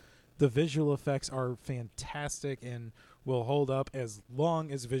moments. The visual effects are fantastic and will hold up as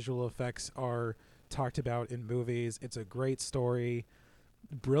long as visual effects are talked about in movies. It's a great story,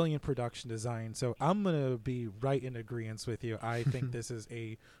 brilliant production design. So I'm going to be right in agreement with you. I think this is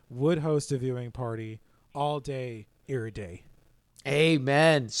a would host a viewing party all day, every day.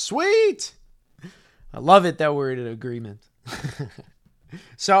 Amen. Sweet. I love it that we're in agreement.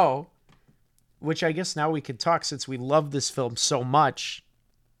 So, which I guess now we can talk since we love this film so much.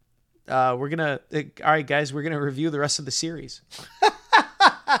 All right, guys, we're going to review the rest of the series.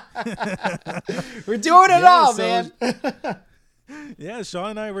 We're doing it all, man. Yeah, Sean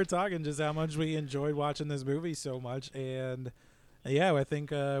and I were talking just how much we enjoyed watching this movie so much. And yeah, I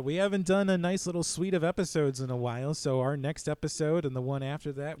think we haven't done a nice little suite of episodes in a while. So our next episode and the one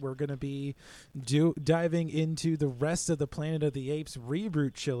after that, we're going to be diving into the rest of the Planet of the Apes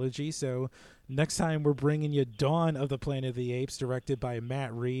reboot trilogy. So next time we're bringing you Dawn of the Planet of the Apes, directed by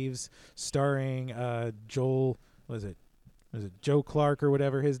Matt Reeves, starring Joe Clark or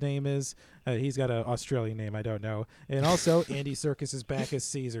whatever his name is. He's got an Australian name, I don't know. And also Andy Serkis is back as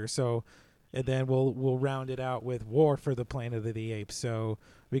Caesar. So, and then we'll round it out with War for the Planet of the Apes. So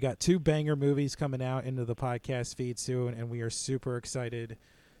we got 2 banger movies coming out into the podcast feed soon, and we are super excited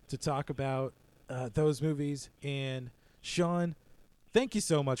to talk about those movies. And Sean, thank you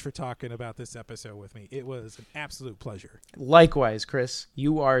so much for talking about this episode with me. It was an absolute pleasure. Likewise, Chris.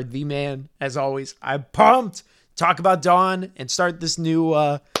 You are the man, as always. I'm pumped. Talk about Dawn and start this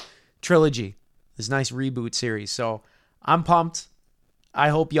new trilogy, this nice reboot series. So I'm pumped. I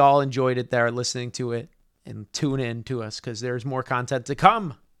hope y'all enjoyed it that are listening to it and tune in to us because there's more content to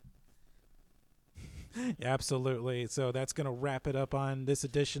come. Absolutely. So that's going to wrap it up on this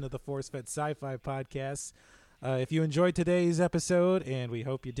edition of the Force Fed Sci-Fi Podcast. If you enjoyed today's episode, and we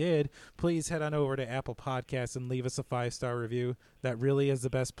hope you did, please head on over to Apple Podcasts and leave us a 5-star review. That really is the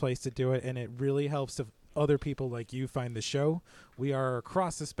best place to do it, and it really helps other people like you find the show. We are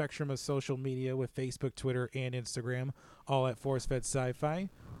across the spectrum of social media with Facebook, Twitter, and Instagram, all at ForceFed Sci-Fi.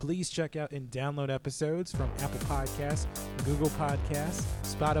 Please check out and download episodes from Apple Podcasts, Google Podcasts,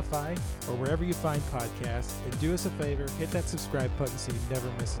 Spotify, or wherever you find podcasts. And do us a favor, hit that subscribe button so you never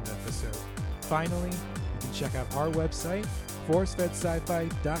miss an episode. Finally, you can check out our website,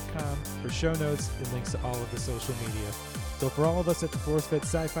 forcefedsci-fi.com, for show notes and links to all of the social media. So for all of us at the ForceFed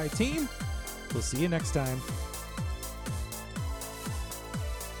Sci-Fi team, we'll see you next time.